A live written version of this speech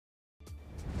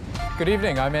Good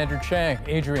evening, I'm Andrew Chang.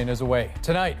 Adrian is away.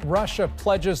 Tonight, Russia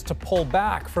pledges to pull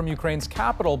back from Ukraine's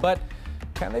capital, but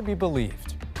can they be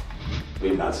believed? We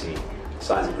have not seen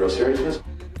signs of real seriousness.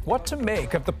 What to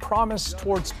make of the promise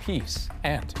towards peace,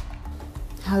 and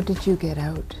how did you get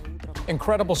out?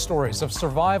 Incredible stories of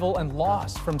survival and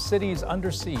loss from cities under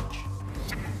siege.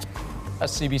 A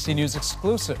CBC News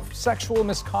exclusive, sexual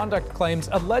misconduct claims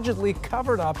allegedly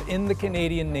covered up in the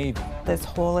Canadian Navy. This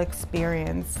whole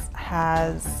experience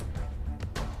has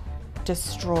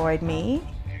destroyed me.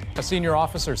 A senior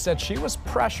officer said she was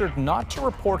pressured not to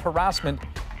report harassment,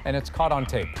 and it's caught on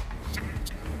tape.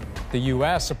 The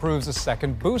U.S. approves a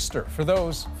second booster for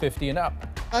those 50 and up.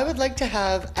 I would like to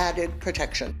have added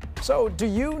protection. So do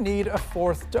you need a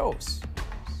fourth dose?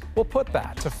 We'll put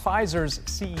that to Pfizer's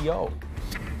CEO.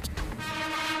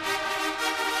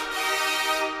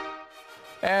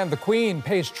 And the Queen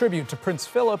pays tribute to Prince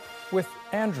Philip with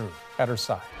Andrew at her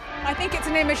side. I think it's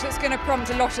an image that's going to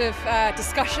prompt a lot of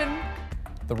discussion.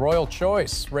 The royal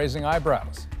choice raising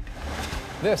eyebrows.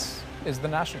 This is The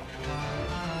National.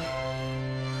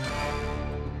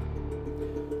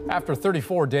 After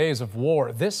 34 days of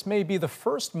war, this may be the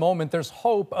first moment there's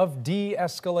hope of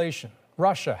de-escalation.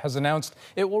 Russia has announced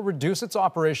it will reduce its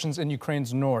operations in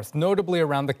Ukraine's north, notably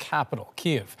around the capital,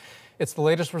 Kyiv. It's the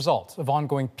latest result of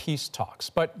ongoing peace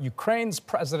talks, but Ukraine's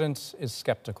president is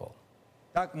skeptical.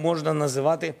 Так можна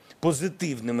називати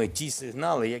позитивними ті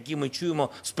сигнали, які ми чуємо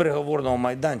з переговорного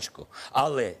майданчику.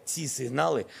 Але ці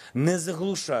сигнали не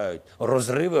заглушають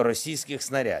розриви російських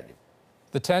снарядів.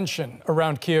 The tension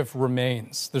around Kyiv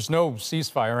remains. There's no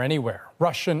ceasefire anywhere.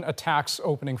 Russian attacks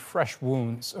opening fresh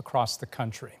wounds across the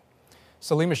country.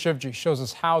 Salima Shivji shows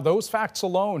us how those facts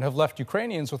alone have left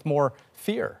Ukrainians with more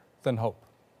fear than hope.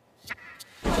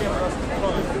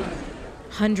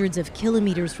 Hundreds of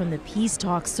kilometers from the peace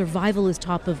talks, survival is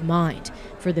top of mind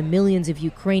for the millions of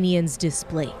Ukrainians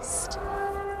displaced.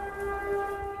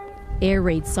 Air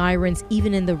raid sirens,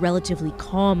 even in the relatively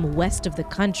calm west of the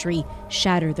country,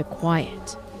 shatter the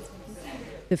quiet.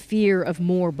 The fear of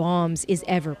more bombs is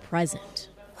ever present.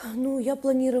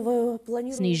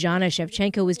 Snezhana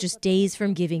Shevchenko is just days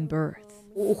from giving birth.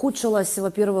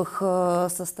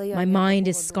 My mind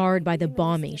is scarred by the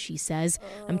bombing, she says.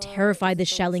 I'm terrified the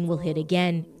shelling will hit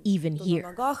again, even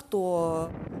here.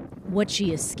 What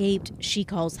she escaped, she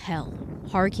calls hell.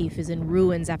 Kharkiv is in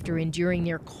ruins after enduring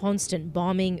near constant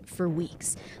bombing for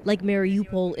weeks, like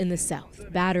Mariupol in the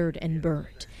south, battered and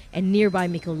burned, and nearby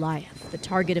Mykolaiv, the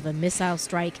target of a missile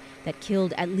strike that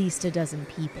killed at least a dozen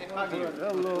people.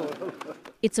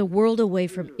 It's a world away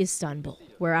from Istanbul,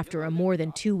 where after a more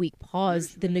than 2-week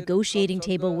pause, the negotiating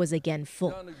table was again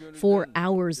full, 4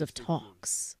 hours of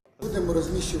talks,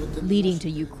 leading to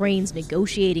Ukraine's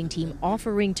negotiating team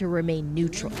offering to remain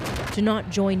neutral, to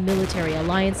not join military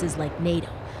alliances like NATO,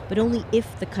 but only if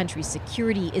the country's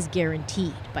security is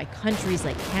guaranteed by countries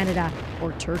like Canada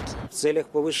or Turkey.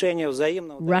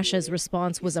 Russia's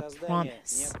response was a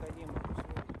promise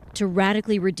to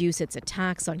radically reduce its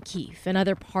attacks on Kyiv and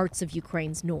other parts of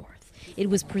Ukraine's north. It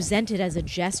was presented as a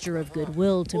gesture of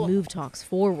goodwill to move talks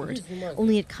forward,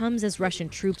 only it comes as Russian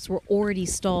troops were already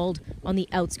stalled on the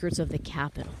outskirts of the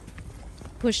capital.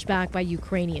 Pushed back by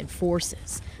Ukrainian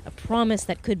forces, a promise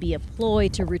that could be a ploy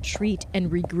to retreat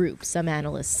and regroup, some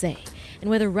analysts say. And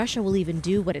whether Russia will even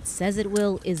do what it says it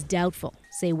will is doubtful,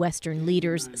 say Western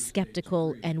leaders,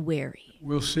 skeptical and wary.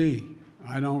 We'll see.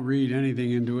 I don't read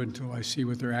anything into it until I see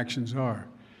what their actions are.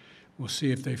 We'll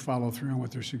see if they follow through on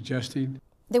what they're suggesting.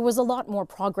 There was a lot more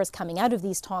progress coming out of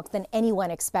these talks than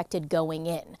anyone expected going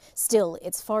in. Still,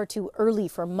 it's far too early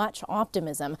for much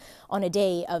optimism on a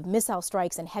day of missile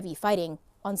strikes and heavy fighting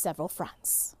on several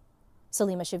fronts.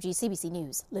 Salima Shivji, CBC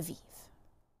News, Lviv.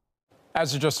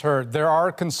 As you just heard, there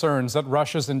are concerns that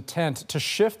Russia's intent to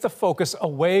shift the focus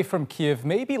away from Kyiv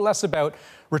may be less about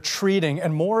retreating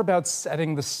and more about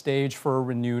setting the stage for a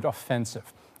renewed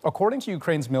offensive. According to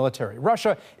Ukraine's military,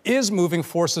 Russia is moving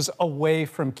forces away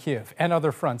from Kyiv and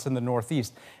other fronts in the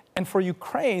northeast. And for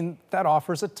Ukraine, that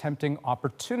offers a tempting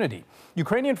opportunity.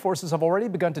 Ukrainian forces have already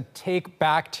begun to take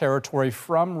back territory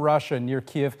from Russia near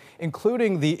Kyiv,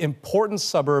 including the important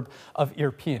suburb of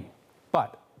Irpin.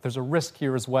 But there's a risk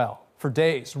here as well. For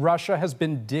days, Russia has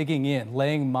been digging in,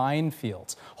 laying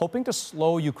minefields, hoping to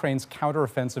slow Ukraine's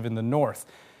counteroffensive in the north.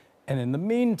 And in the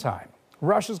meantime,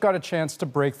 Russia's got a chance to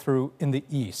break through in the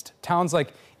east. Towns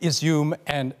like Izyum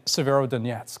and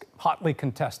Severodonetsk, hotly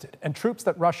contested. And troops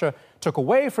that Russia took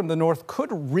away from the north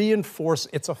could reinforce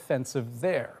its offensive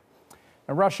there.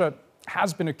 Now, Russia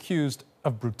has been accused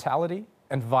of brutality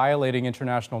and violating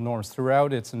international norms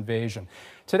throughout its invasion.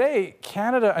 Today,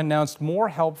 Canada announced more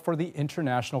help for the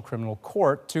International Criminal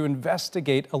Court to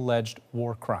investigate alleged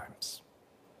war crimes.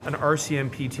 An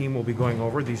RCMP team will be going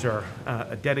over. These are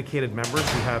dedicated members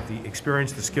who have the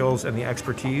experience, the skills, and the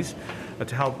expertise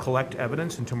to help collect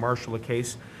evidence and to marshal a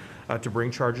case to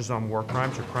bring charges on war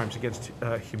crimes or crimes against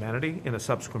humanity in a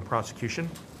subsequent prosecution.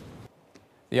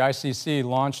 The ICC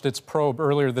launched its probe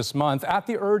earlier this month at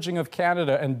the urging of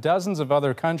Canada and dozens of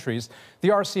other countries. The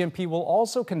RCMP will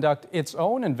also conduct its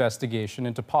own investigation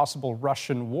into possible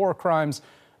Russian war crimes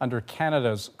under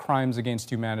Canada's Crimes Against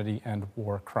Humanity and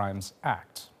War Crimes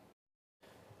Act.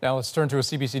 Now let's turn to a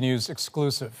CBC News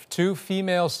exclusive. 2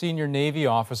 female senior Navy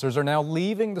officers are now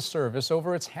leaving the service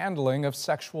over its handling of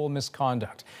sexual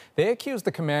misconduct. They accuse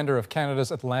the commander of Canada's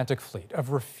Atlantic Fleet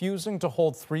of refusing to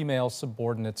hold 3 male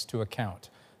subordinates to account.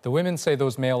 The women say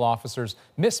those male officers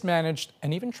mismanaged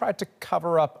and even tried to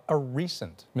cover up a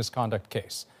recent misconduct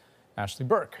case. Ashley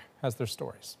Burke has their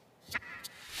stories.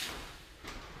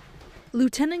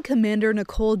 Lieutenant Commander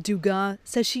Nicole Dugas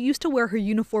says she used to wear her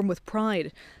uniform with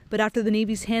pride, but after the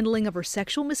Navy's handling of her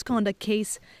sexual misconduct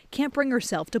case, can't bring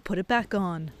herself to put it back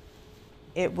on.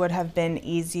 It would have been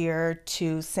easier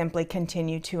to simply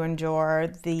continue to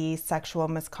endure the sexual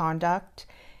misconduct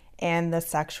and the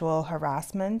sexual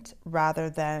harassment rather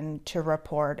than to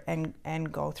report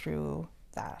and go through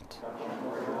that.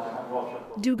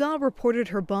 Dugas reported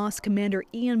her boss, Commander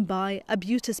Ian Bai,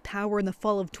 abused his power in the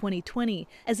fall of 2020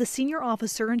 as a senior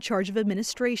officer in charge of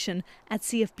administration at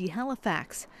CFB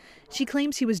Halifax. She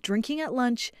claims he was drinking at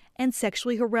lunch and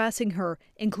sexually harassing her,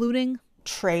 including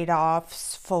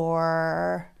trade-offs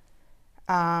for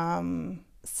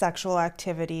sexual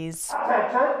activities.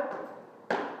 Attention!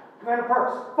 Commander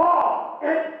Perks, fall!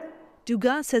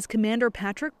 Dugas says Commander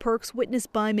Patrick Perks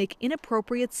witnessed Bai make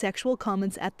inappropriate sexual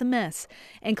comments at the mess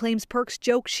and claims Perks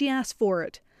joked she asked for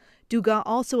it. Dugas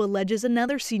also alleges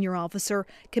another senior officer,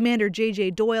 Commander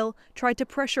J.J. Doyle, tried to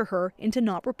pressure her into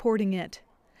not reporting it.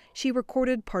 She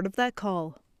recorded part of that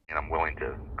call. And I'm willing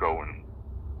to go and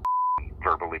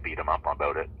verbally beat him up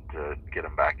about it to get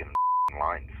him back in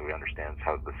line so he understands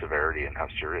how the severity and how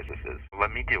serious this is.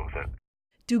 Let me deal with it.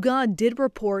 Dugas did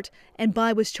report, and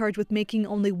Bai was charged with making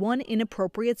only one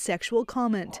inappropriate sexual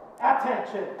comment.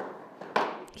 Attention!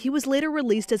 He was later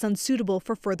released as unsuitable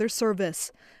for further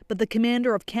service, but the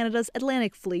commander of Canada's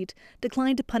Atlantic Fleet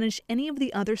declined to punish any of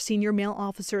the other senior male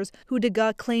officers who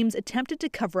Dugas claims attempted to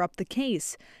cover up the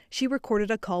case. She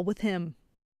recorded a call with him.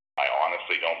 I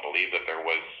honestly don't believe that there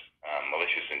was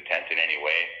malicious intent in any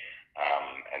way,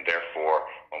 and therefore,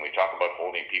 when we talk about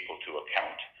holding people to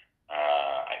account,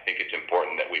 I think it's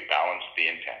important that we balance the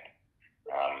intent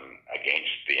against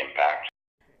the impact.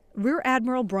 Rear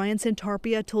Admiral Brian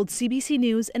Santarpia told CBC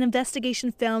News an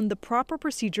investigation found the proper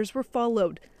procedures were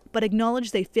followed, but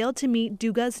acknowledged they failed to meet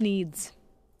Dugas' needs.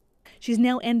 She's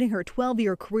now ending her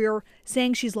 12-year career,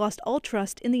 saying she's lost all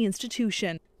trust in the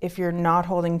institution. If you're not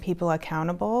holding people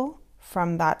accountable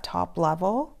from that top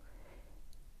level,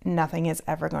 nothing is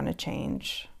ever going to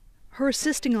change. Her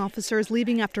assisting officer is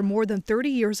leaving after more than 30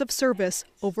 years of service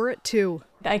over it too.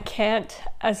 I can't,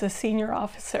 as a senior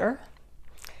officer,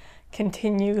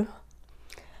 continue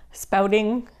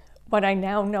spouting what I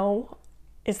now know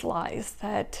is lies,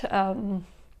 that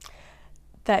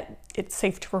it's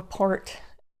safe to report.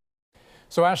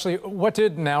 So Ashley, what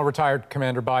did now retired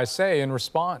Commander Bai say in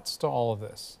response to all of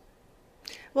this?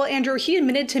 Well, Andrew, he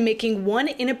admitted to making one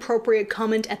inappropriate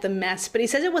comment at the mess, but he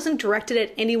says it wasn't directed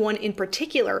at anyone in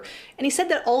particular. And he said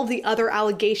that all of the other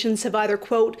allegations have either,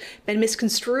 quote, been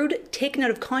misconstrued, taken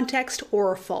out of context, or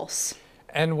are false.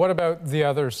 And what about the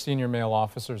other senior male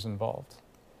officers involved?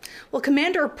 Well,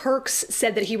 Commander Perks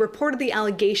said that he reported the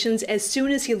allegations as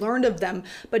soon as he learned of them,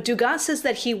 but Dugas says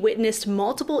that he witnessed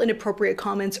multiple inappropriate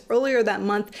comments earlier that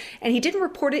month, and he didn't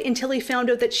report it until he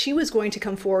found out that she was going to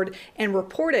come forward and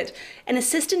report it. An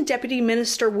assistant deputy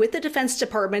minister with the Defense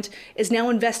Department is now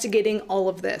investigating all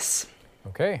of this.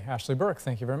 Okay, Ashley Burke,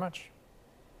 thank you very much.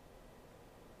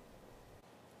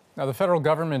 Now, the federal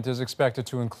government is expected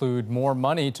to include more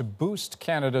money to boost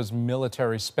Canada's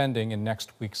military spending in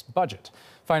next week's budget.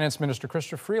 Finance Minister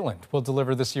Chrystia Freeland will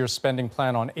deliver this year's spending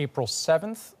plan on April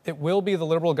 7th. It will be the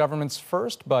Liberal government's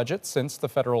first budget since the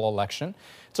federal election.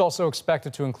 It's also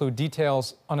expected to include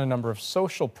details on a number of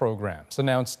social programs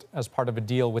announced as part of a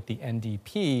deal with the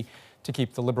NDP to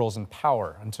keep the Liberals in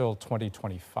power until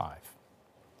 2025.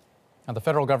 Now, the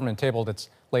federal government tabled its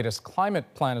latest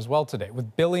climate plan as well today,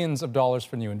 with billions of dollars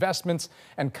for new investments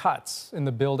and cuts in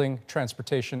the building,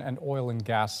 transportation, and oil and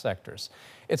gas sectors.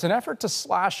 It's an effort to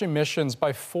slash emissions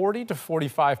by 40 to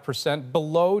 45%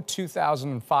 below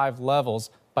 2005 levels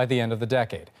by the end of the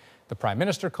decade. The Prime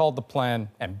Minister called the plan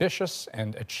ambitious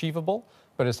and achievable,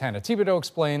 but as Hannah Thibodeau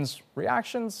explains,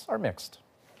 reactions are mixed.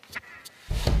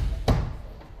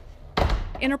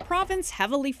 In a province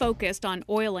heavily focused on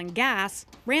oil and gas,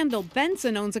 Randall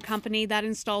Benson owns a company that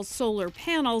installs solar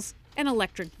panels and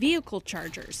electric vehicle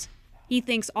chargers. He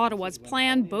thinks Ottawa's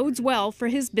plan bodes well for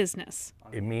his business.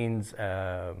 It means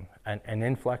an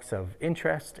influx of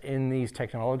interest in these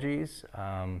technologies,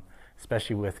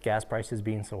 especially with gas prices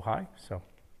being so high. So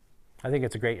I think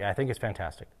it's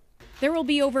fantastic. There will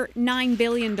be over $9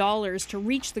 billion to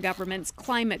reach the government's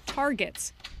climate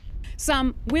targets.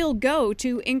 Some will go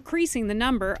to increasing the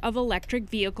number of electric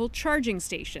vehicle charging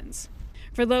stations.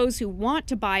 For those who want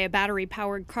to buy a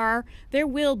battery-powered car, there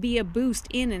will be a boost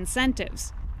in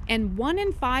incentives. And 1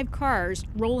 in 5 cars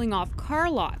rolling off car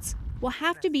lots will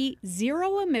have to be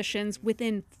zero emissions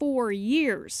within 4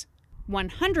 years,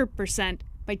 100%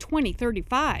 by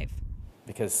 2035.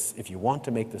 Because if you want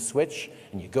to make the switch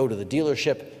and you go to the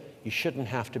dealership, you shouldn't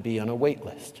have to be on a wait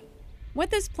list. What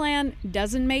this plan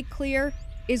doesn't make clear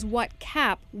is what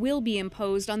cap will be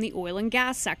imposed on the oil and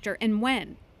gas sector and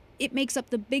when. It makes up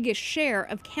the biggest share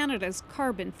of Canada's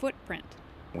carbon footprint.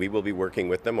 We will be working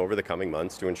with them over the coming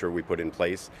months to ensure we put in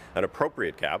place an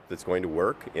appropriate cap that's going to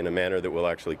work in a manner that will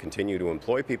actually continue to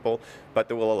employ people, but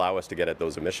that will allow us to get at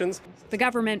those emissions. The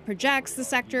government projects the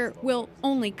sector will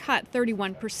only cut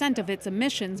 31% of its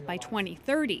emissions by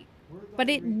 2030, but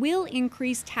it will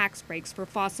increase tax breaks for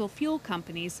fossil fuel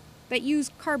companies that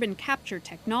use carbon capture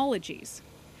technologies.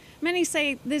 Many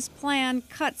say this plan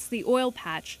cuts the oil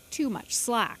patch too much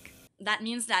slack. That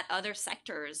means that other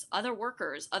sectors, other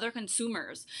workers, other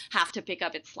consumers have to pick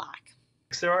up its slack.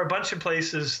 There are a bunch of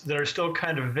places that are still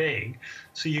kind of vague,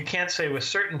 so you can't say with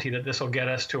certainty that this will get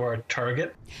us to our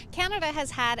target. Canada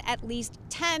has had at least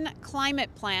 10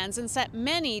 climate plans and set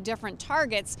many different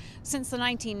targets since the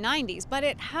 1990s, but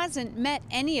it hasn't met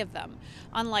any of them.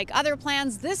 Unlike other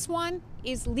plans, this one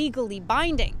is legally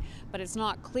binding, but it's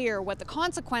not clear what the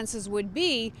consequences would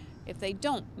be if they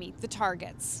don't meet the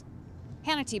targets.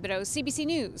 Hannah Thibodeau, CBC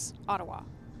News, Ottawa.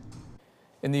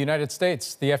 In the United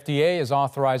States, the FDA is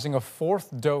authorizing a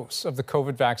 4th dose of the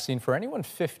COVID vaccine for anyone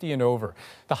 50 and over.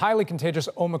 The highly contagious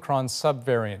Omicron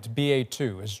subvariant,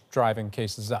 BA2, is driving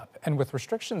cases up. And with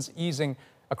restrictions easing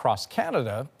across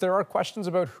Canada, there are questions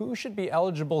about who should be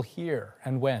eligible here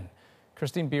and when.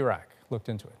 Christine Birak looked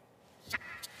into it.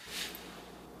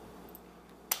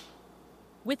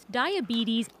 With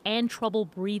diabetes and trouble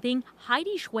breathing,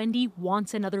 Heidi Schwendy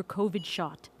wants another COVID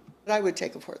shot. I would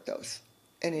take a 4th dose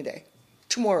any day.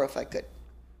 Tomorrow if I could.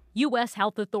 U.S.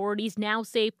 health authorities now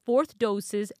say 4th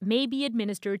doses may be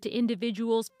administered to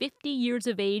individuals 50 years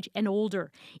of age and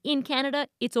older. In Canada,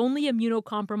 it's only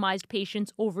immunocompromised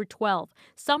patients over 12.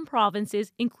 Some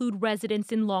provinces include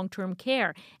residents in long-term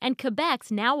care, and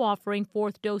Quebec's now offering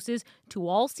 4th doses to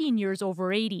all seniors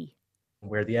over 80.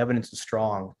 Where the evidence is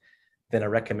strong, then a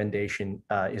recommendation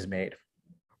is made.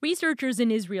 Researchers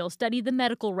in Israel studied the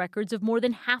medical records of more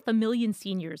than 500,000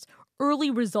 seniors.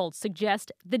 Early results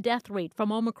suggest the death rate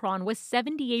from Omicron was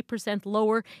 78%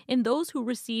 lower in those who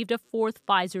received a 4th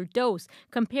Pfizer dose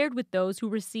compared with those who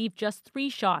received just 3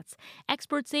 shots.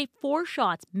 Experts say 4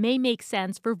 shots may make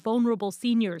sense for vulnerable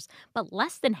seniors, but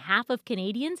less than half of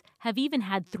Canadians have even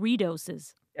had 3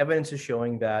 doses. Evidence is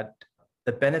showing that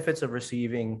the benefits of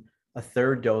receiving a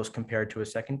 3rd dose compared to a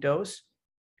 2nd dose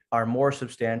are more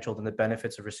substantial than the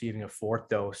benefits of receiving a 4th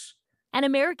dose. An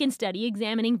American study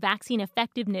examining vaccine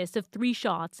effectiveness of 3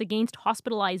 shots against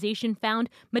hospitalization found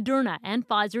Moderna and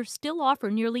Pfizer still offer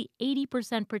nearly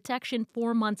 80% protection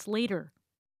 4 months later.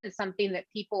 It's something that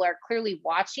people are clearly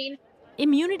watching.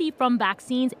 Immunity from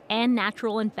vaccines and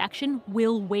natural infection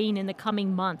will wane in the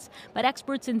coming months, but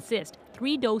experts insist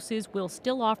 3 doses will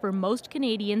still offer most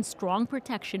Canadians strong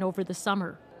protection over the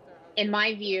summer. In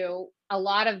my view, a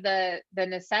lot of the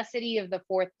necessity of the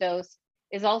 4th dose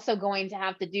is also going to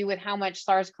have to do with how much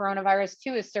SARS coronavirus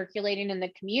 2 is circulating in the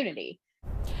community.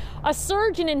 A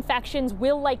surge in infections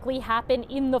will likely happen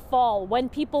in the fall when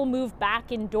people move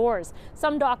back indoors.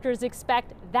 Some doctors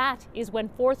expect that is when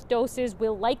 4th doses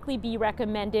will likely be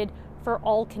recommended for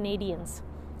all Canadians.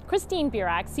 Christine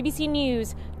Birak, CBC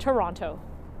News, Toronto.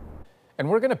 And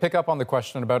we're going to pick up on the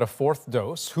question about a 4th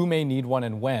dose, who may need one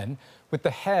and when, with the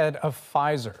head of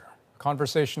Pfizer.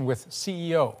 Conversation with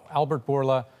CEO Albert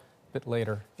Bourla a bit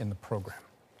later in the program.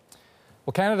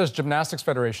 Well, Canada's Gymnastics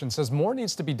Federation says more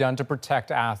needs to be done to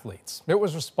protect athletes. It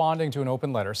was responding to an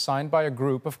open letter signed by a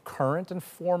group of current and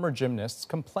former gymnasts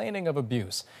complaining of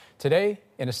abuse. Today,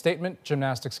 in a statement,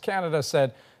 Gymnastics Canada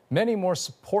said Many more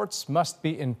supports must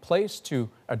be in place to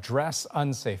address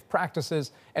unsafe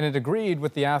practices, and it agreed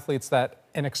with the athletes that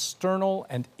an external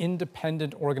and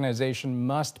independent organization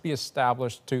must be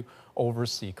established to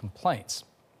oversee complaints.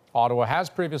 Ottawa has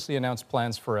previously announced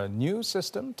plans for a new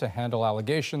system to handle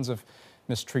allegations of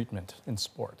mistreatment in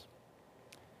sport.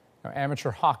 Now,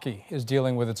 amateur hockey is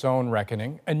dealing with its own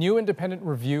reckoning. A new independent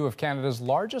review of Canada's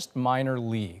largest minor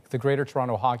league, the Greater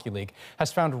Toronto Hockey League,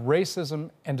 has found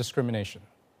racism and discrimination.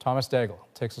 Thomas Daigle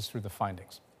takes us through the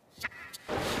findings.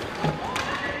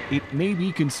 It may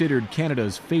be considered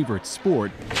Canada's favorite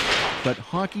sport, but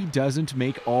hockey doesn't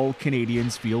make all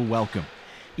Canadians feel welcome.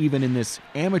 Even in this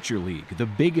amateur league, the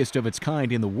biggest of its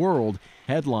kind in the world,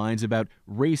 headlines about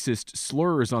racist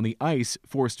slurs on the ice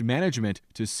forced management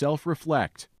to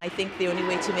self-reflect. I think the only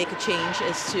way to make a change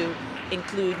is to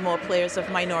include more players of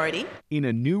minority. In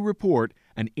a new report,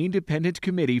 an independent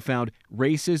committee found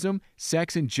racism,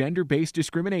 sex and gender-based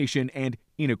discrimination, and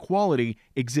inequality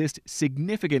exist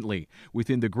significantly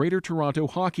within the Greater Toronto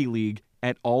Hockey League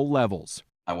at all levels.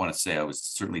 I want to say I was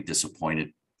certainly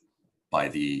disappointed by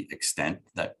the extent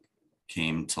that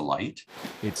came to light.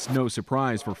 It's no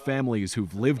surprise for families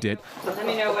who've lived it. Let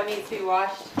me know what needs to be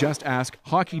washed. Just ask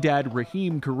hockey dad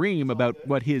Raheem Kareem about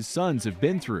what his sons have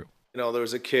been through. You know, there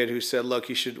was a kid who said, look,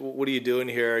 what are you doing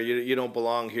here? You don't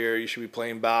belong here. You should be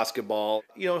playing basketball.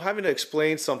 You know, having to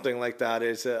explain something like that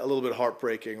is a little bit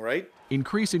heartbreaking, right?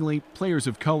 Increasingly, players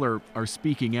of color are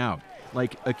speaking out,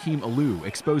 like Akeem Alou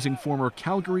exposing former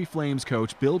Calgary Flames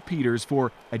coach Bill Peters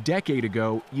for a decade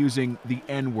ago using the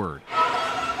N-word.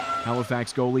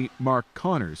 Halifax goalie Mark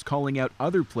Connors calling out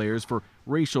other players for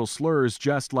racial slurs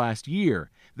just last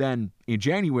year. Then, in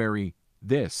January,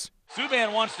 this.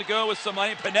 Subban wants to go with some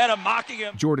money. Panetta mocking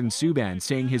him. Jordan Subban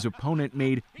saying his opponent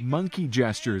made monkey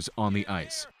gestures on the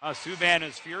ice. Subban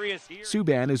is furious here.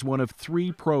 Subban is one of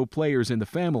 3 pro players in the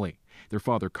family. Their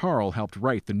father Carl helped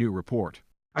write the new report.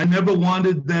 I never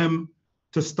wanted them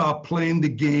to stop playing the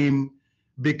game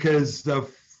because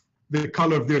of the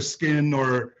color of their skin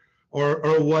or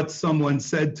what someone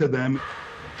said to them.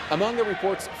 Among the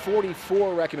report's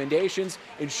 44 recommendations,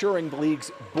 ensuring the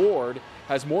league's board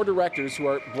has more directors who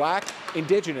are Black,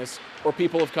 Indigenous, or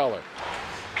people of color.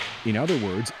 In other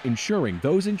words, ensuring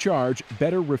those in charge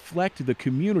better reflect the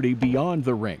community beyond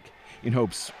the rink, in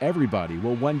hopes everybody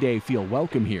will one day feel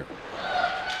welcome here.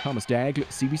 Thomas Daigle,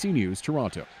 CBC News,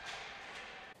 Toronto.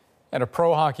 And a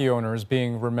pro hockey owner is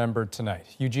being remembered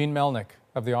tonight. Eugene Melnyk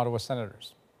of the Ottawa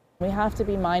Senators. We have to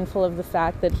be mindful of the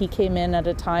fact that he came in at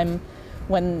a time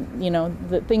when,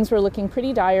 things were looking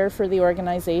pretty dire for the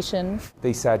organization.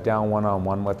 They sat down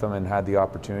one-on-one with him and had the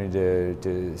opportunity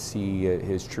to see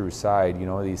his true side.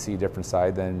 They see a different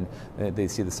side than they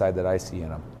see the side that I see in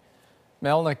him.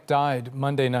 Melnyk died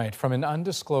Monday night from an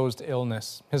undisclosed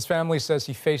illness. His family says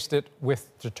he faced it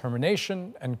with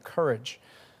determination and courage.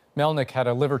 Melnyk had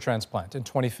a liver transplant in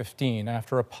 2015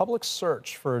 after a public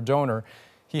search for a donor.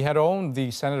 He had owned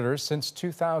the Senators since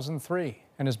 2003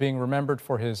 and is being remembered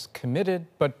for his committed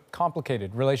but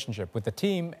complicated relationship with the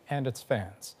team and its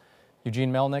fans.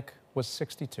 Eugene Melnyk was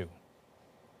 62.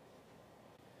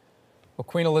 Well,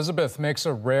 Queen Elizabeth makes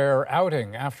a rare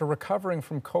outing after recovering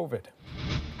from COVID.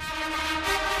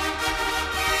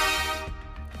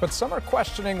 But some are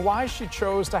questioning why she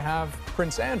chose to have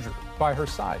Prince Andrew by her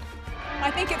side.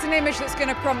 I think it's an image that's going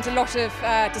to prompt a lot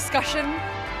of discussion,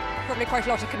 probably quite a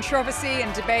lot of controversy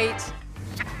and debate.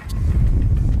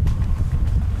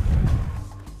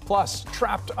 Plus,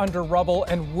 trapped under rubble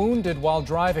and wounded while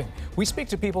driving. We speak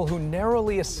to people who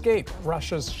narrowly escaped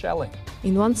Russia's shelling.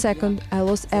 In 1 second, I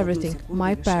lost everything,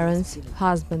 my parents,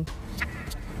 husband.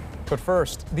 But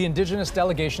first, the Indigenous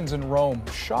delegations in Rome,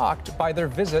 shocked by their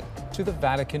visit to the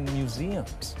Vatican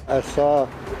museums. I saw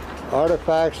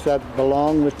artifacts that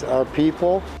belong with our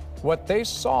people. What they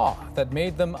saw that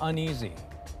made them uneasy.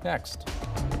 Next.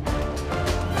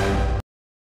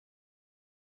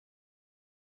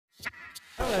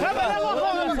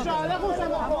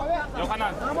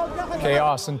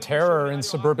 Chaos and terror in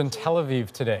suburban Tel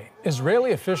Aviv today.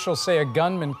 Israeli officials say a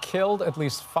gunman killed at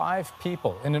least 5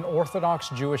 people in an Orthodox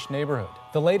Jewish neighborhood,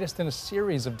 the latest in a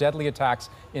series of deadly attacks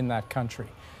in that country.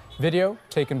 Video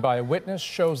taken by a witness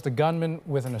shows the gunman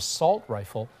with an assault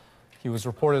rifle. He was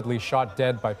reportedly shot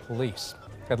dead by police.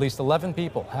 At least 11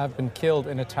 people have been killed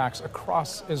in attacks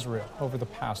across Israel over the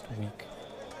past week.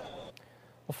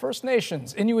 Well, First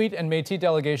Nations, Inuit and Métis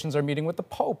delegations are meeting with the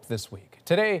Pope this week.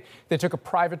 Today, they took a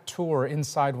private tour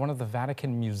inside one of the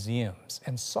Vatican museums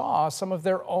and saw some of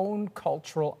their own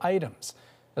cultural items.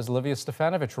 As Olivia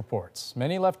Stefanovic reports,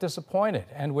 many left disappointed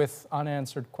and with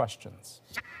unanswered questions.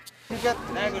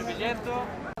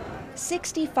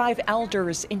 65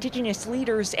 elders, Indigenous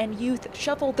leaders, and youth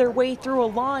shuffled their way through a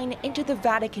line into the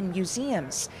Vatican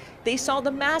museums. They saw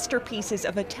the masterpieces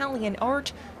of Italian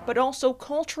art, but also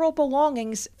cultural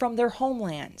belongings from their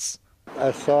homelands.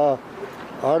 I saw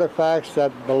artifacts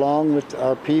that belong with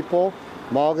our people,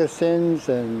 moccasins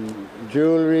and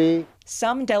jewelry.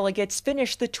 Some delegates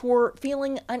finished the tour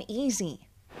feeling uneasy.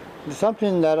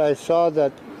 Something that I saw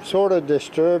that sort of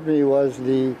disturbed me was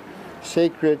the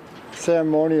sacred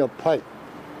ceremonial pipe,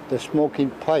 the smoking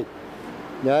pipe.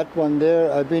 That one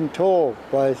there, I've been told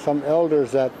by some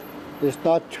elders that it's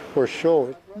not for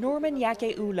show. Norman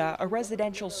Yakeula, a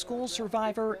residential school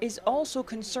survivor, is also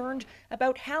concerned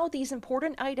about how these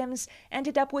important items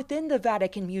ended up within the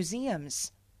Vatican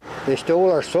museums. They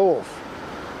stole our souls,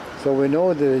 so we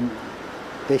know that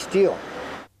they steal.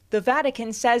 The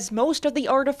Vatican says most of the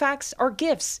artifacts are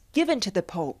gifts given to the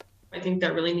Pope. I think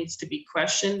that really needs to be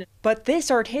questioned. But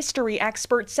this art history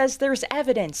expert says there's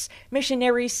evidence.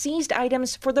 Missionaries seized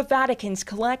items for the Vatican's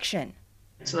collection.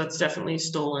 So that's definitely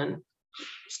stolen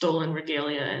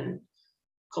regalia and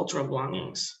cultural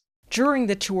belongings. During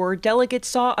the tour, delegates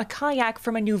saw a kayak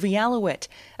from a Nuvialuit,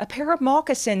 a pair of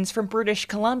moccasins from British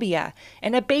Columbia,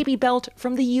 and a baby belt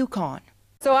from the Yukon.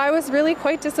 So I was really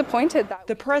quite disappointed that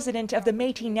the president of the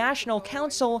Métis National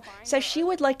Council says she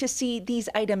would like to see these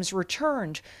items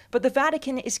returned, but the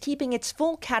Vatican is keeping its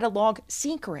full catalog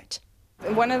secret.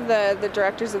 One of the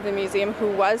directors of the museum who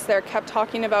was there kept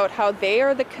talking about how they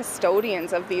are the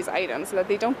custodians of these items, that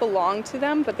they don't belong to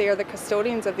them, but they are the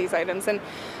custodians of these items. And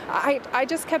I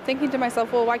just kept thinking to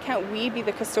myself, well, why can't we be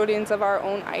the custodians of our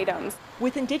own items?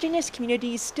 With Indigenous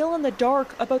communities still in the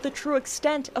dark about the true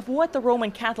extent of what the Roman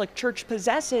Catholic Church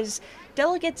possesses,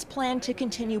 delegates plan to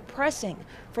continue pressing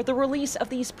for the release of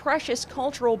these precious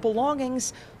cultural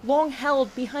belongings long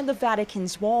held behind the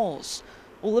Vatican's walls.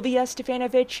 Olivia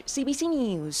Stefanovic, CBC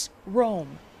News,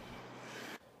 Rome.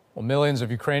 Well, millions of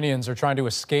Ukrainians are trying to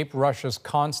escape Russia's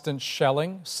constant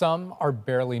shelling. Some are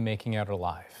barely making out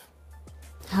alive.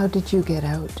 How did you get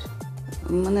out?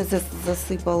 I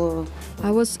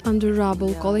was under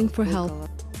rubble calling for help.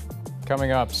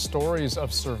 Coming up, stories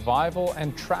of survival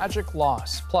and tragic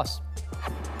loss. Plus,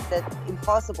 it's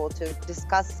impossible to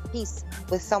discuss peace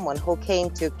with someone who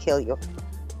came to kill you.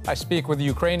 I speak with a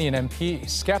Ukrainian MP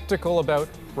skeptical about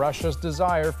Russia's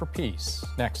desire for peace.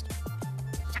 Next.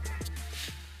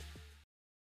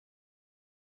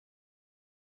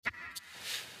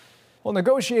 Well,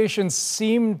 negotiations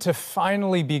seem to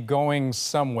finally be going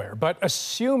somewhere, but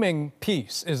assuming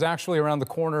peace is actually around the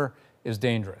corner is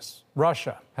dangerous.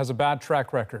 Russia has a bad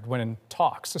track record when in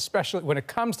talks, especially when it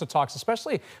comes to talks,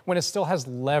 especially when it still has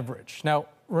leverage. Now,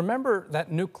 remember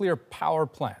that nuclear power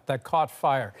plant that caught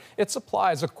fire? It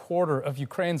supplies a quarter of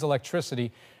Ukraine's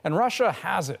electricity, and Russia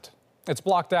has it. It's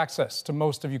blocked access to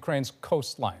most of Ukraine's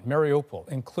coastline, Mariupol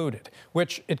included,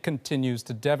 which it continues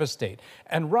to devastate.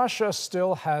 And Russia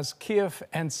still has Kiev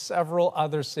and several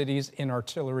other cities in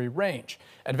artillery range.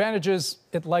 Advantages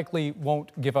it likely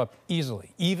won't give up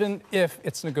easily, even if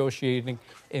it's negotiating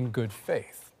in good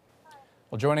faith.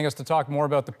 Well, joining us to talk more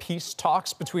about the peace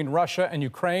talks between Russia and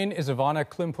Ukraine is Ivana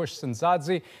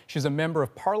Klimpush-Sindzadze. She's a member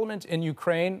of parliament in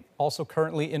Ukraine, also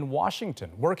currently in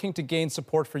Washington, working to gain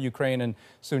support for Ukraine, and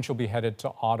soon she'll be headed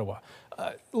to Ottawa.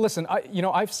 Listen,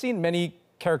 I've seen many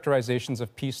characterizations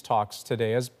of peace talks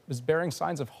today as bearing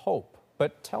signs of hope.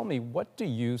 But tell me, what do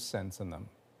you sense in them?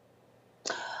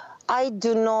 I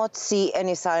do not see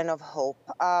any sign of hope.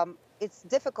 It's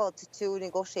difficult to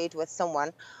negotiate with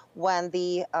someone when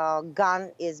the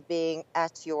gun is being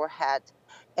at your head.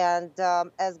 And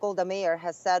as Golda Meir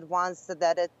has said once,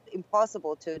 that it's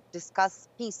impossible to discuss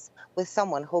peace with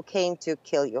someone who came to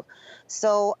kill you.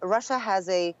 So Russia has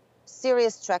a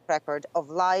serious track record of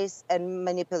lies and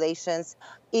manipulations,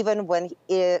 even when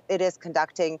it is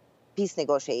conducting peace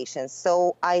negotiations.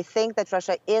 So I think that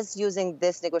Russia is using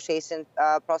this negotiation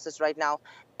process right now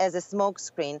as a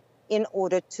smokescreen in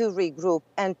order to regroup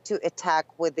and to attack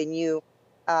with the new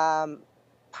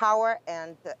power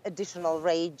and additional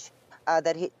rage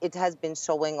that it has been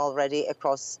showing already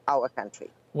across our country.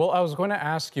 Well, I was going to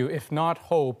ask you, if not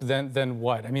hope, then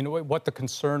what? I mean, what the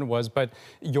concern was, but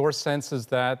your sense is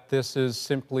that this is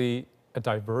simply a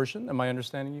diversion? Am I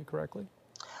understanding you correctly?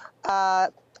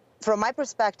 From my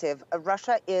perspective,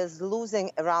 Russia is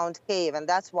losing around Kyiv, and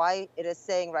that's why it is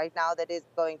saying right now that it's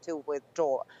going to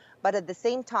withdraw. But at the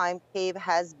same time, Kyiv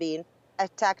has been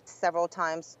attacked several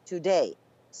times today.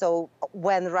 So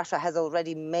when Russia has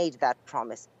already made that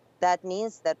promise, that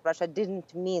means that Russia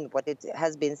didn't mean what it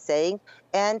has been saying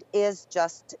and is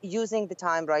just using the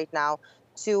time right now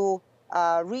to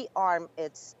rearm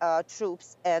its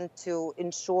troops and to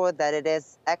ensure that it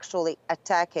is actually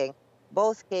attacking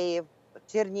both Kyiv,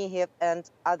 Chernihiv, and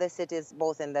other cities,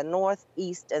 both in the north,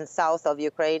 east, and south of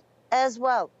Ukraine, as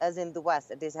well as in the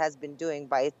west, as it has been doing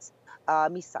by its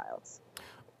missiles.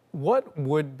 What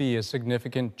would be a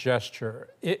significant gesture,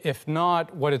 if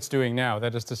not what it's doing now?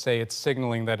 That is to say, it's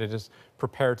signaling that it is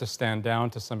prepared to stand down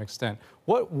to some extent.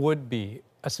 What would be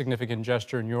a significant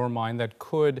gesture in your mind that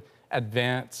could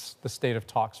advance the state of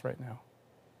talks right now?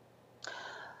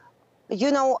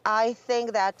 You know, I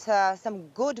think that some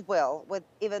goodwill with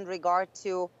even regard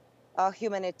to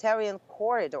humanitarian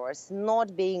corridors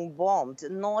not being bombed,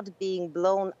 not being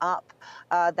blown up,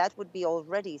 that would be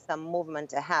already some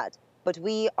movement ahead. But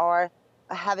we are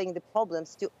having the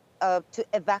problems to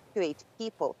evacuate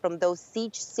people from those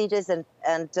siege cities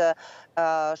and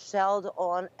shelled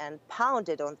on and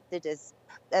pounded on cities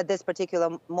at this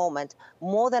particular moment.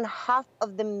 More than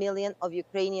 500,000 of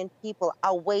Ukrainian people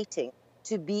are waiting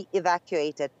to be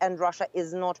evacuated, and Russia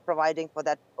is not providing for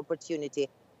that opportunity.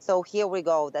 So here we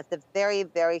go. That's a very,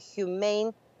 very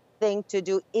humane thing to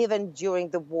do, even during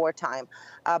the wartime.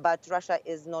 But Russia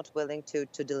is not willing to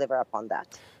deliver upon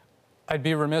that. I'd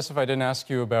be remiss if I didn't ask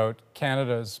you about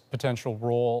Canada's potential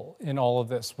role in all of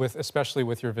this, especially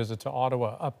with your visit to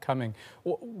Ottawa upcoming.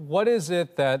 What is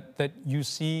it that you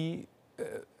see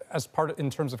as part, in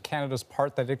terms of Canada's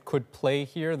part, that it could play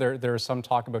here? There is some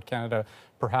talk about Canada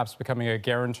perhaps becoming a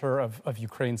guarantor of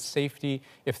Ukraine's safety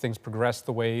if things progress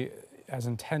the way as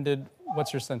intended.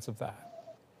 What's your sense of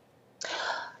that?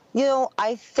 You know,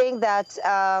 I think that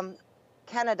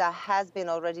Canada has been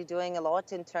already doing a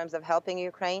lot in terms of helping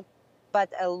Ukraine, but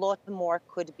a lot more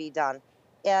could be done.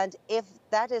 And if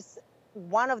that is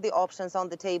one of the options on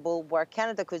the table where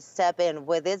Canada could step in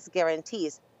with its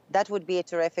guarantees, that would be a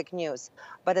terrific news.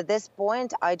 But at this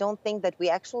point, I don't think that we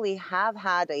actually have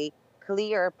had a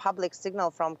clear public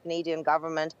signal from Canadian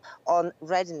government on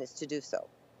readiness to do so.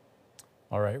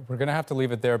 All right, we're going to have to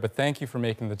leave it there, but thank you for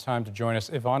making the time to join us.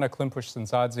 Ivana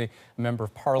Klimpush-Syndzadze, a member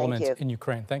of parliament in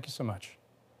Ukraine. Thank you so much.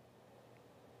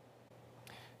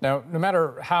 Now, no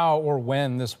matter how or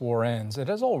when this war ends, it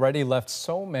has already left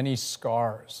so many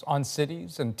scars on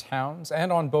cities and towns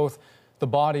and on both the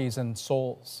bodies and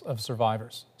souls of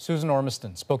survivors. Susan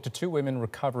Ormiston spoke to two women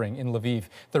recovering in Lviv.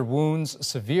 Their wounds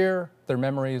severe, their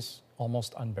memories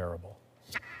almost unbearable.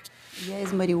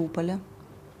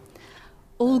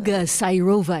 Olga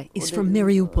Sayrova is from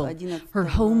Mariupol. Her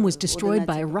home was destroyed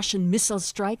by a Russian missile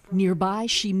strike. Nearby,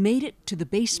 she made it to the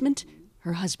basement.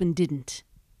 Her husband didn't.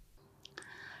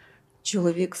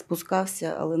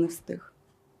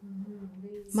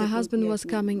 My husband was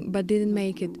coming, but didn't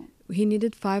make it. He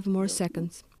needed 5 more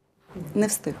seconds. You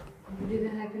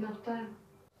didn't have enough time.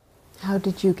 How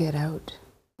did you get out?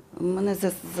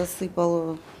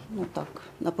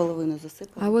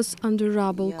 I was under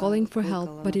rubble calling for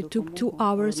help, but it took 2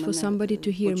 hours for somebody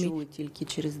to hear me.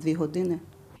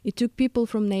 It took people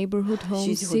from neighborhood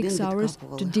homes 6 hours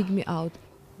to dig me out.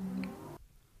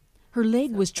 Her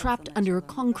leg was trapped under a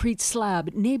concrete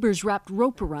slab. Neighbors wrapped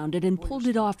rope around it and pulled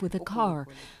it off with a car.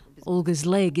 Olga's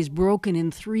leg is broken in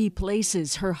 3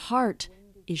 places. Her heart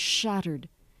is shattered.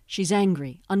 She's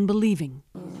angry, unbelieving.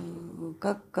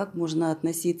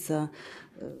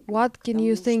 What can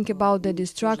you think about the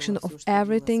destruction of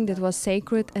everything that was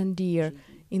sacred and dear?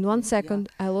 In 1 second,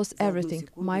 I lost everything,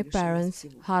 my parents,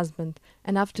 husband.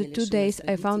 And after 2 days,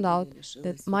 I found out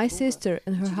that my sister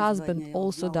and her husband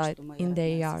also died in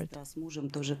their yard.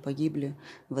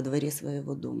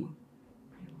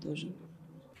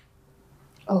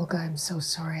 Olga, I'm so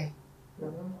sorry.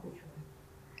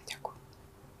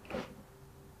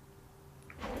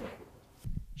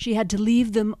 She had to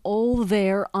leave them all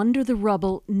there under the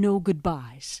rubble, no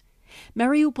goodbyes.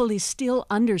 Mariupol is still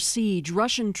under siege.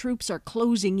 Russian troops are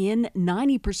closing in.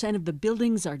 90% of the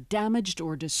buildings are damaged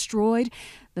or destroyed.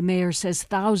 The mayor says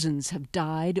thousands have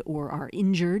died or are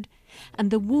injured. And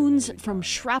the wounds from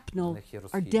shrapnel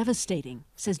are devastating,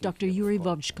 says Dr. Yuri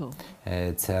Vovchko.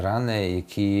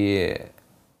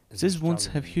 These wounds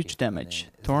have huge damage,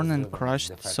 torn and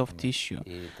crushed soft tissue,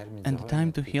 and the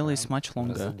time to heal is much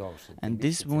longer. And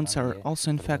these wounds are also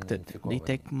infected. They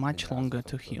take much longer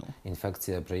to heal.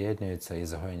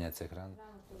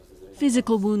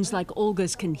 Physical wounds like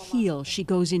Olga's can heal. She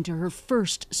goes into her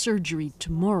first surgery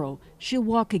tomorrow. She'll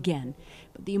walk again.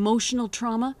 But the emotional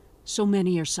trauma, so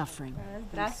many are suffering.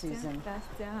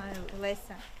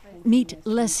 Meet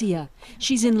Lesia.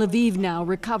 She's in Lviv now,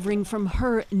 recovering from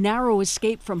her narrow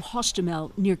escape from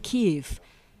Hostomel near Kyiv.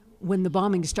 When the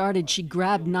bombing started, she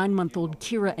grabbed 9-month-old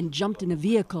Kira and jumped in a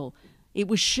vehicle. It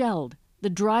was shelled. The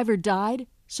driver died,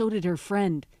 so did her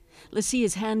friend.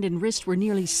 Lucia's hand and wrist were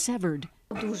nearly severed.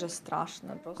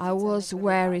 I was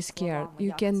very scared.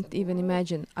 You can't even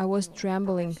imagine. I was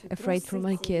trembling, afraid for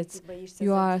my kids.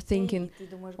 You are thinking,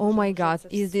 oh my God,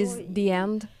 is this the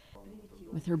end?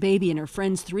 With her baby and her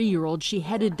friend's 3-year-old, she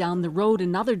headed down the road.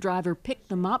 Another driver picked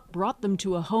them up, brought them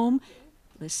to a home.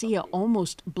 Lucia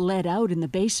almost bled out in the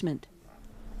basement.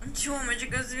 She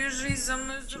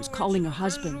was calling her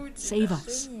husband, "Save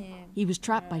us." He was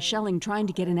trapped by shelling, trying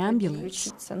to get an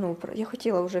ambulance.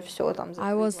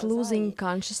 I was losing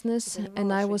consciousness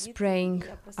and I was praying,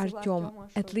 Artyom,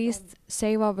 at least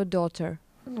save our daughter.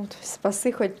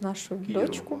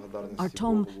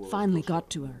 Artyom finally got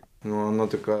to her.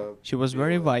 She was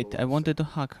very white. I wanted to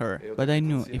hug her, but I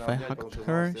knew if I hugged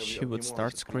her, she would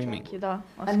start screaming.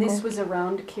 And this was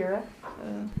around Kira?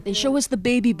 They show us the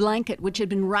baby blanket, which had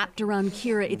been wrapped around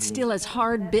Kira. It still has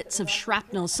hard bits of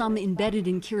shrapnel, some embedded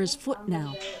in Kira's foot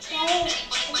now.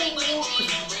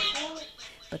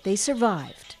 But they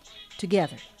survived,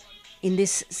 together, in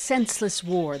this senseless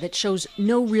war that shows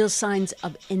no real signs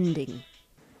of ending.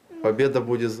 We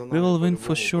will win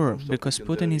for sure, because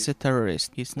Putin is a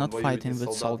terrorist. He's not fighting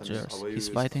with soldiers, he's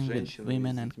fighting with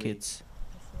women and kids.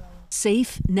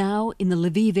 Safe now in the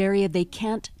Lviv area, they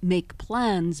can't make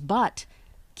plans, but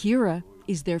Kira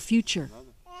is their future,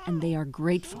 and they are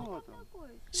grateful.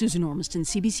 Susan Ormiston,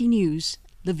 CBC News,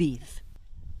 Lviv.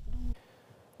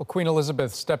 Well, Queen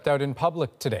Elizabeth stepped out in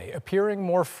public today, appearing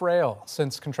more frail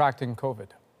since contracting COVID.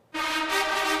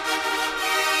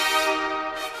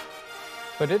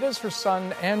 But it is her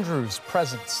son Andrew's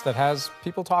presence that has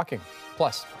people talking.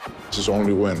 Plus, this is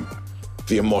only when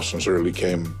the emotions really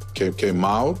came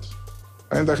out,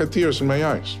 and I had tears in my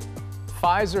eyes.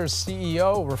 Pfizer's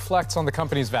CEO reflects on the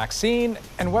company's vaccine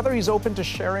and whether he's open to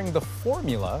sharing the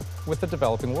formula with the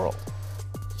developing world.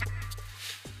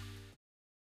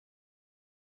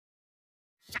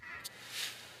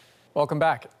 Welcome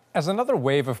back. As another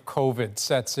wave of COVID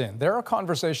sets in, there are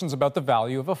conversations about the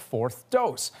value of a 4th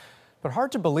dose. But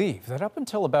hard to believe that up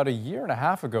until about a year and a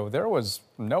half ago, there was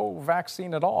no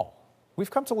vaccine at all. We've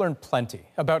come to learn plenty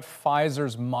about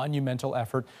Pfizer's monumental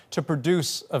effort to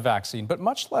produce a vaccine, but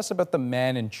much less about the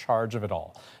man in charge of it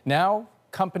all. Now,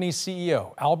 company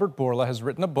CEO Albert Bourla has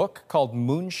written a book called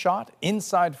Moonshot: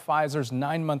 Inside Pfizer's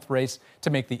 9-month race to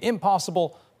make the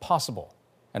impossible possible.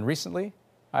 And recently,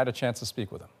 I had a chance to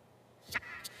speak with him.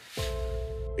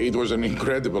 It was an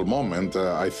incredible moment.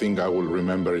 I think I will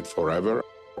remember it forever.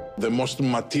 The most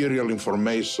material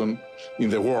information in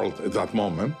the world at that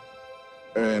moment,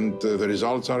 and the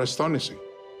results are astonishing.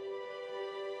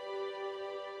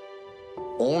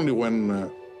 Only when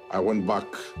I went back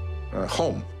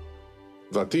home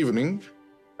that evening,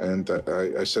 and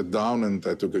I sat down and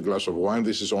I took a glass of wine,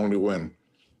 this is only when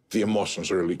the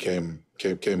emotions really came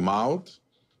out,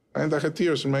 and I had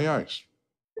tears in my eyes.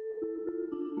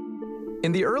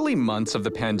 In the early months of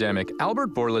the pandemic,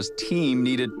 Albert Bourla's team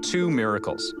needed 2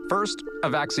 miracles. First, a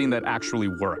vaccine that actually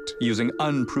worked, using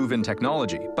unproven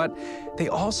technology. But they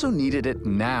also needed it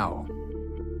now.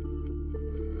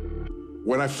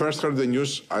 When I first heard the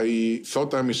news, I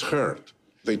thought I misheard.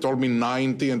 They told me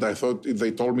 90, and I thought they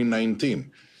told me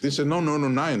 19. They said, no,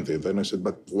 90. Then I said,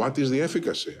 but what is the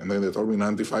efficacy? And then they told me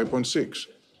 95.6.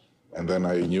 And then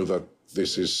I knew that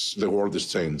the world is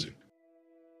changing.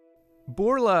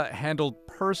 Bourla handled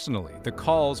personally the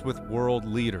calls with world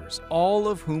leaders, all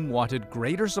of whom wanted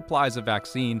greater supplies of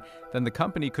vaccine than the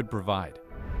company could provide.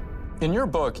 In your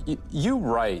book, you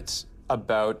write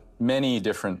about many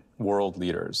different world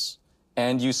leaders,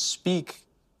 and you speak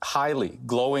highly,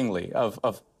 glowingly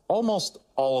of almost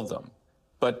all of them,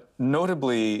 but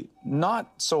notably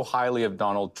not so highly of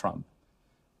Donald Trump.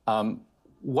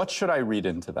 What should I read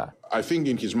into that? I think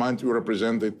in his mind you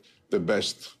represented the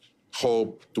best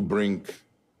hope to bring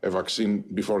a vaccine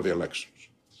before the elections.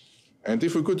 And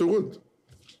if we could, we would.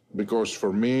 Because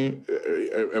for me,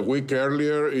 a week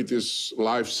earlier, it is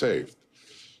life saved.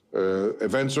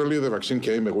 Eventually, the vaccine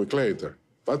came a week later.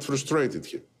 That frustrated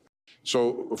him.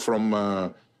 So from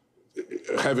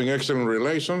having excellent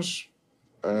relations,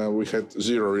 we had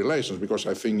 0 relations, because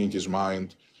I think in his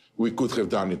mind, we could have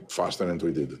done it faster and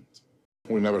we didn't.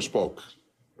 We never spoke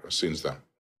since then.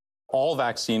 All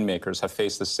vaccine makers have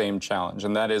faced the same challenge,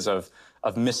 and that is of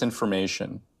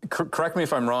misinformation. Correct me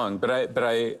if I'm wrong, but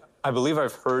I believe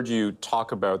I've heard you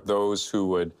talk about those who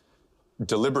would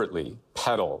deliberately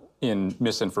peddle in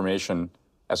misinformation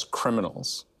as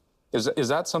criminals. Is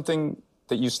that something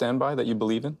that you stand by, that you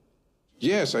believe in?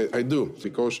 Yes, I do,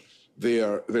 because they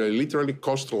literally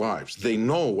cost lives. They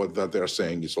know what that they're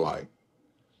saying is lying,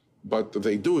 but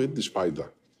they do it despite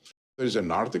that. There is an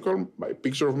article, a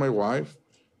picture of my wife,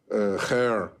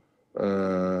 her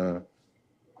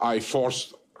I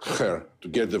forced her to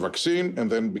get the vaccine, and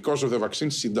then because of the vaccine,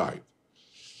 she died.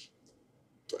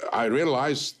 I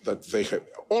realized that they had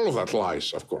all of that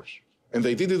lies, of course. And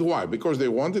they did it why? Because they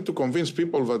wanted to convince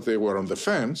people that they were on the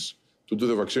fence to do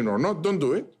the vaccine or not. Don't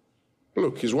do it.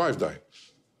 Look, his wife died.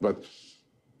 But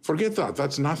forget that.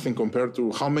 That's nothing compared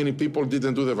to how many people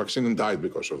didn't do the vaccine and died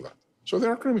because of that. So they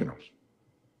are criminals.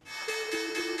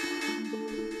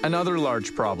 Another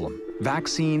large problem,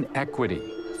 vaccine equity.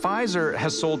 Pfizer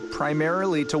has sold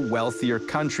primarily to wealthier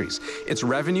countries. Its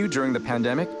revenue during the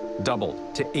pandemic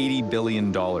doubled to $80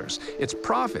 billion. Its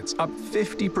profits up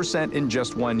 50% in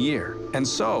just 1 year. And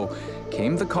so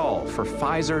came the call for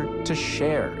Pfizer to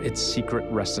share its secret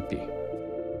recipe.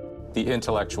 The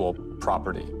intellectual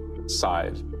property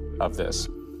side of this.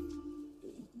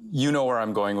 You know where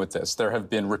I'm going with this. There have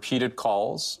been repeated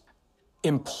calls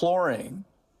imploring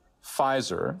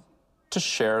Pfizer to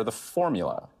share the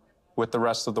formula with the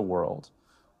rest of the world.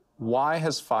 Why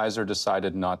has Pfizer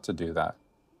decided not to do that?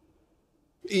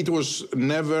 It was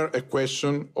never a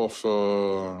question of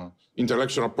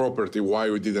intellectual property why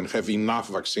we didn't have enough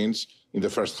vaccines in the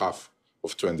first half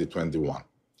of 2021.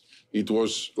 It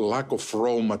was lack of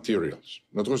raw materials.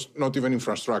 That was not even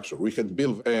infrastructure. We had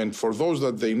built, and for those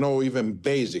that they know even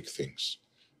basic things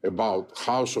about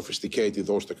how sophisticated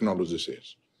those technologies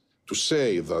is, to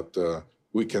say that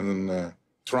we can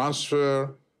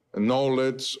transfer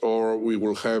knowledge or we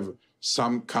will have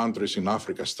some countries in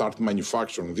Africa start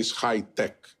manufacturing this high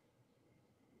tech,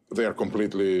 they are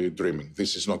completely dreaming.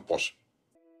 This is not possible.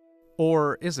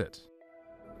 Or is it?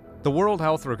 The World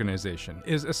Health Organization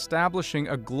is establishing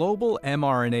a global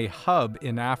mRNA hub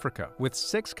in Africa, with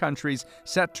 6 countries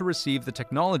set to receive the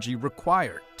technology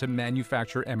required to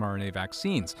manufacture mRNA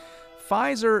vaccines.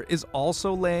 Pfizer is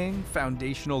also laying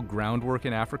foundational groundwork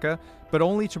in Africa, but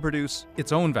only to produce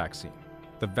its own vaccine.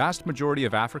 The vast majority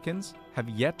of Africans have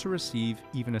yet to receive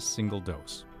even a single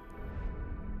dose.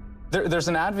 There's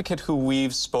an advocate who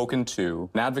we've spoken to,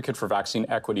 an advocate for vaccine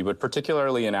equity, but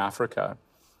particularly in Africa.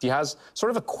 He has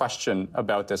sort of a question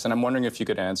about this, and I'm wondering if you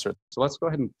could answer. So let's go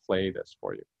ahead and play this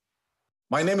for you.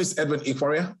 My name is Edwin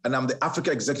Ikwaria, and I'm the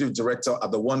Africa Executive Director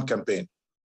at the One Campaign.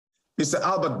 Mr.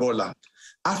 Albert Bourla,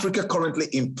 Africa currently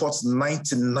imports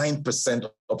 99%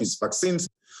 of its vaccines.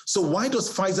 So why does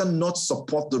Pfizer not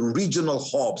support the regional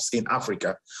hubs in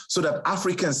Africa so that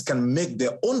Africans can make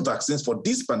their own vaccines for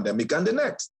this pandemic and the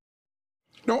next?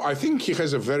 No, I think he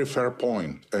has a very fair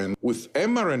point. And with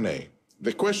mRNA,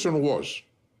 the question was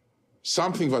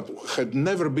something that had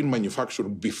never been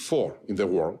manufactured before in the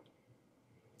world.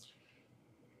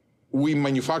 We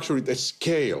manufacture it at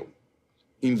scale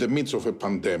in the midst of a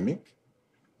pandemic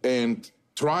and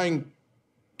trying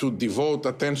to devote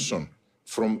attention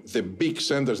from the big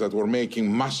centers that were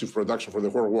making massive production for the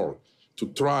whole world to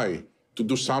try to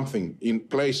do something in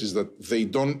places that they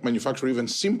don't manufacture even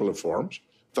simpler forms,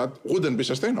 that wouldn't be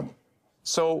sustainable.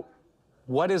 So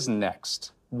what is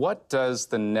next? What does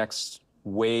the next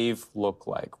wave look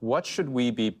like? What should we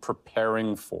be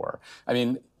preparing for? I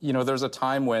mean, you know, there's a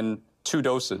time when 2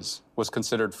 doses was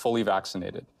considered fully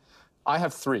vaccinated. I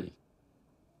have 3.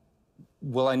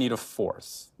 Will I need a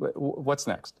 4th? What's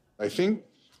next? I think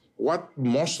what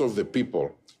most of the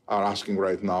people are asking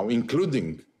right now,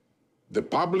 including the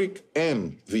public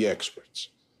and the experts,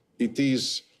 it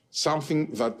is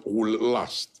something that will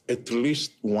last at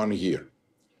least 1 year.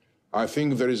 I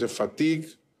think there is a fatigue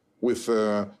with,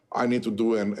 I need to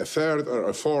do a 3rd or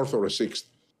a 4th or a 6th.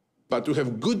 But we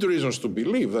have good reasons to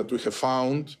believe that we have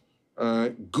found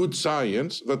good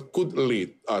science that could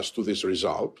lead us to this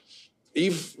result.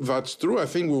 If that's true, I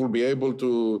think we will be able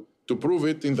to prove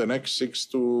it in the next 6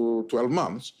 to 12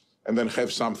 months and then have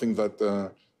something that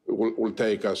will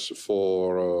take us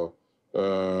for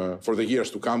the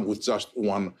years to come with just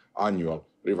 1 annual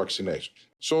revaccination.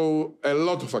 So a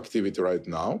lot of activity right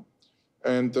now,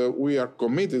 and we are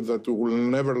committed that we will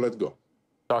never let go.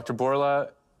 Dr. Bourla,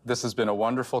 this has been a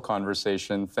wonderful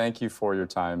conversation. Thank you for your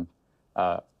time.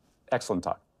 Excellent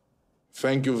talk.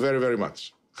 Thank you very, very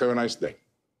much. Have a nice day.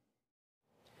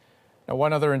 Now,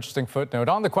 one other interesting footnote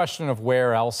on the question of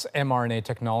where else mRNA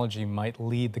technology might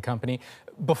lead the company.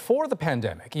 Before the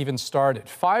pandemic even started,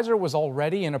 Pfizer was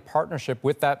already in a partnership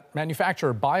with that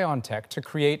manufacturer, BioNTech, to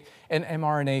create an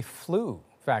mRNA flu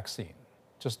vaccine.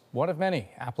 Just one of many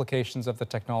applications of the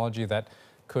technology that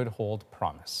could hold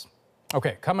promise.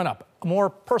 Okay, coming up, a more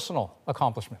personal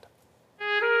accomplishment.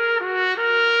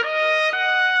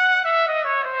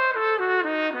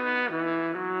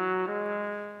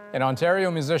 An Ontario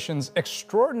musician's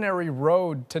extraordinary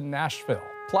road to Nashville,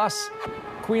 Plus,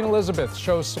 Queen Elizabeth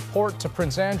shows support to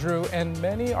Prince Andrew, and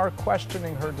many are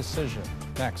questioning her decision.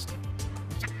 Next.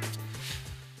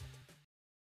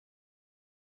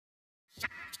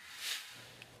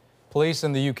 Police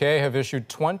in the UK have issued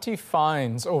 20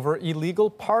 fines over illegal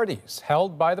parties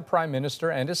held by the Prime Minister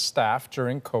and his staff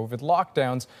during COVID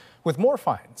lockdowns, with more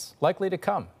fines likely to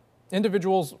come.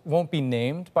 Individuals won't be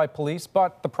named by police,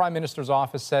 but the Prime Minister's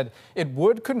office said it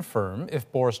would confirm if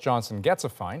Boris Johnson gets a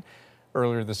fine.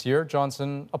 Earlier this year,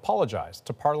 Johnson apologized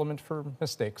to Parliament for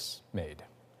mistakes made.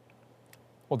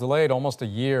 Well, delayed almost a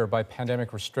year by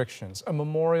pandemic restrictions, a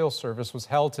memorial service was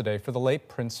held today for the late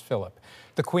Prince Philip.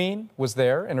 The Queen was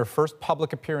there in her first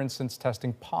public appearance since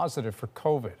testing positive for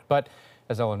COVID. But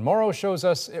as Ellen Morrow shows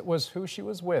us, it was who she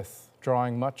was with,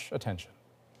 drawing much attention.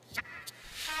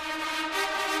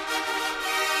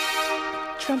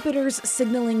 Trumpeters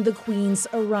signaling the Queen's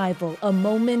arrival, a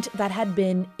moment that had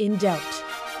been in doubt.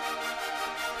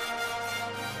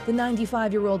 The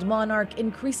 95-year-old monarch,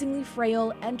 increasingly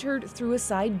frail, entered through a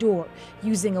side door,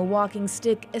 using a walking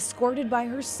stick, escorted by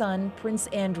her son, Prince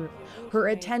Andrew. Her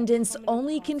attendance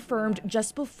only confirmed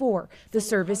just before the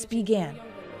service began.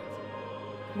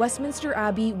 Westminster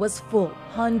Abbey was full,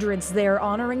 hundreds there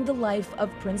honoring the life of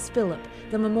Prince Philip,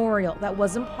 the memorial that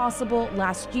wasn't possible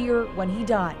last year when he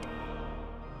died.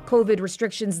 COVID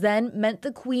restrictions then meant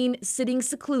the Queen sitting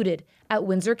secluded at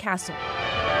Windsor Castle.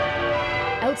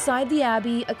 Outside the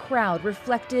Abbey, a crowd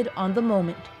reflected on the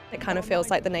moment. It kind of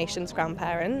feels like the nation's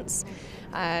grandparents,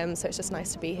 so it's just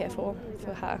nice to be here for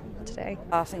her today.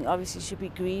 I think obviously she'll be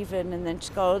grieving, and then she's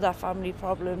got all that family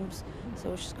problems,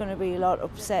 so she's going to be a lot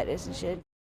upset, isn't she?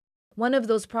 One of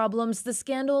those problems, the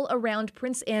scandal around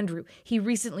Prince Andrew. He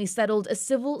recently settled a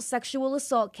civil sexual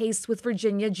assault case with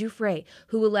Virginia Giuffre,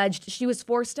 who alleged she was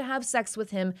forced to have sex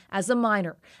with him as a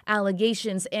minor.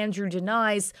 Allegations Andrew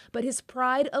denies, but his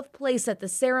pride of place at the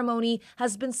ceremony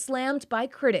has been slammed by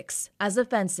critics as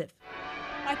offensive.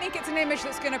 I think it's an image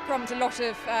that's going to prompt a lot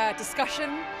of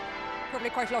discussion, probably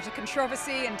quite a lot of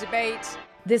controversy and debate.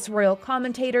 This royal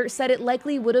commentator said it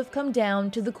likely would have come down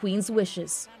to the Queen's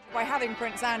wishes. By having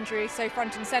Prince Andrew so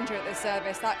front and centre at this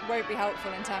service, that won't be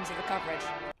helpful in terms of the coverage.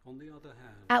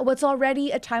 At what's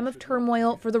already a time of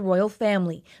turmoil for the royal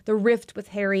family, the rift with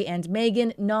Harry and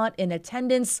Meghan not in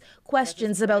attendance,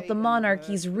 questions about the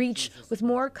monarchy's reach, with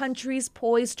more countries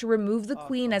poised to remove the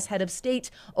Queen as head of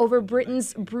state over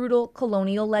Britain's brutal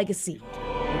colonial legacy.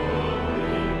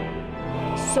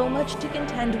 So much to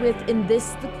contend with in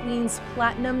this, the Queen's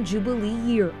Platinum Jubilee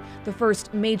year, the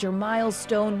first major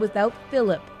milestone without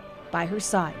Philip by her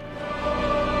side.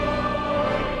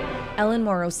 Ellen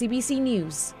Morrow, CBC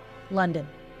News, London.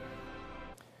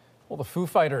 Well, the Foo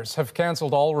Fighters have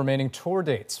canceled all remaining tour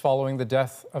dates following the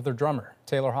death of their drummer,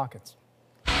 Taylor Hawkins.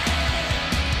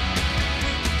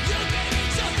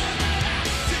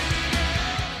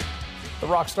 The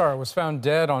rock star was found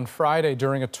dead on Friday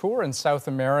during a tour in South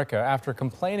America after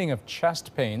complaining of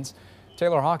chest pains.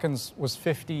 Taylor Hawkins was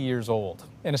 50 years old.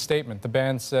 In a statement, the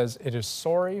band says it is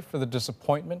sorry for the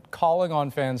disappointment, calling on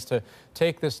fans to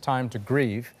take this time to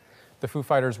grieve. The Foo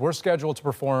Fighters were scheduled to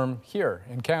perform here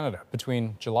in Canada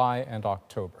between July and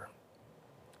October.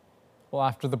 Well,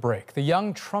 after the break, the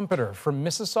young trumpeter from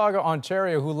Mississauga,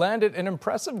 Ontario, who landed an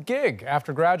impressive gig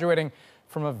after graduating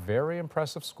from a very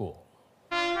impressive school.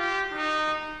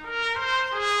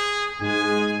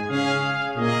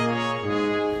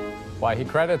 Why he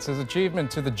credits his achievement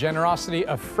to the generosity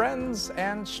of friends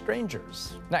and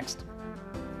strangers. Next.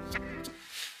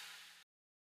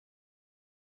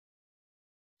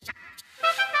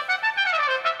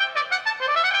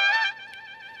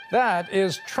 That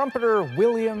is trumpeter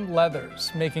William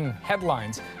Leathers making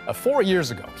headlines. 4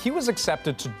 years ago, he was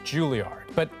accepted to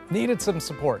Juilliard, but needed some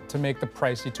support to make the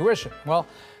pricey tuition. Well,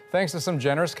 thanks to some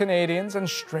generous Canadians and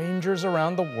strangers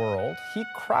around the world, he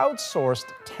crowdsourced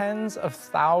tens of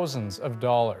thousands of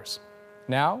dollars.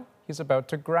 Now, he's about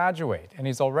to graduate, and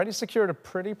he's already secured a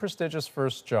pretty prestigious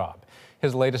first job.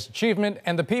 His latest achievement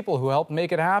and the people who helped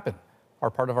make it happen are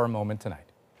part of our moment tonight.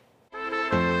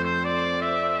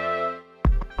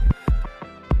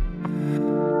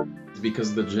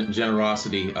 Because of the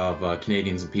generosity of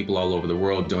Canadians and people all over the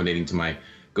world donating to my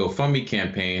GoFundMe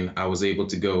campaign, I was able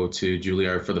to go to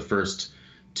Juilliard for the first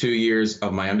 2 years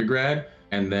of my undergrad,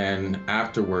 and then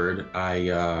afterward,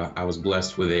 I was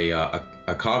blessed with a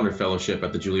Codner Fellowship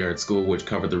at the Juilliard School, which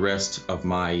covered the rest of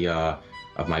my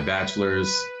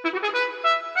bachelor's.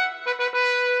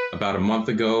 About a month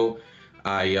ago,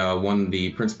 I won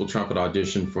the principal trumpet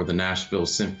audition for the Nashville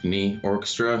Symphony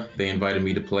Orchestra. They invited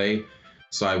me to play.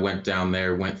 So I went down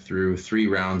there, went through 3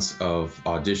 rounds of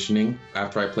auditioning.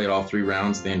 After I played all 3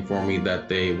 rounds, they informed me that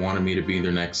they wanted me to be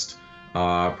their next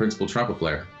principal trumpet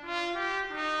player.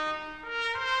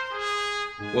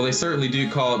 Well, they certainly do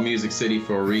call it Music City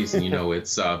for a reason. You know,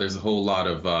 it's there's a whole lot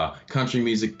of country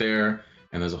music there,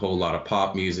 and there's a whole lot of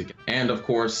pop music, and of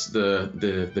course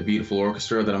the beautiful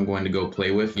orchestra that I'm going to go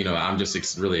play with. You know, I'm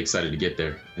just really excited to get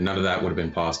there, and none of that would have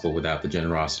been possible without the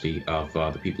generosity of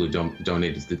the people who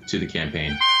donated to the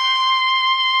campaign.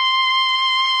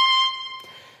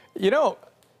 You know,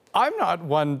 I'm not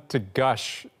one to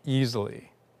gush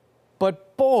easily,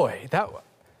 but boy,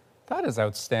 that is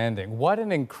outstanding. What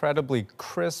an incredibly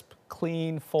crisp,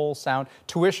 clean, full sound.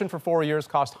 Tuition for 4 years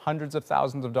cost hundreds of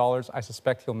thousands of dollars. I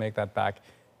suspect he'll make that back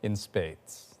in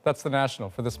spades. That's The National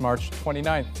for this March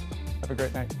 29th. Have a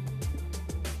great night.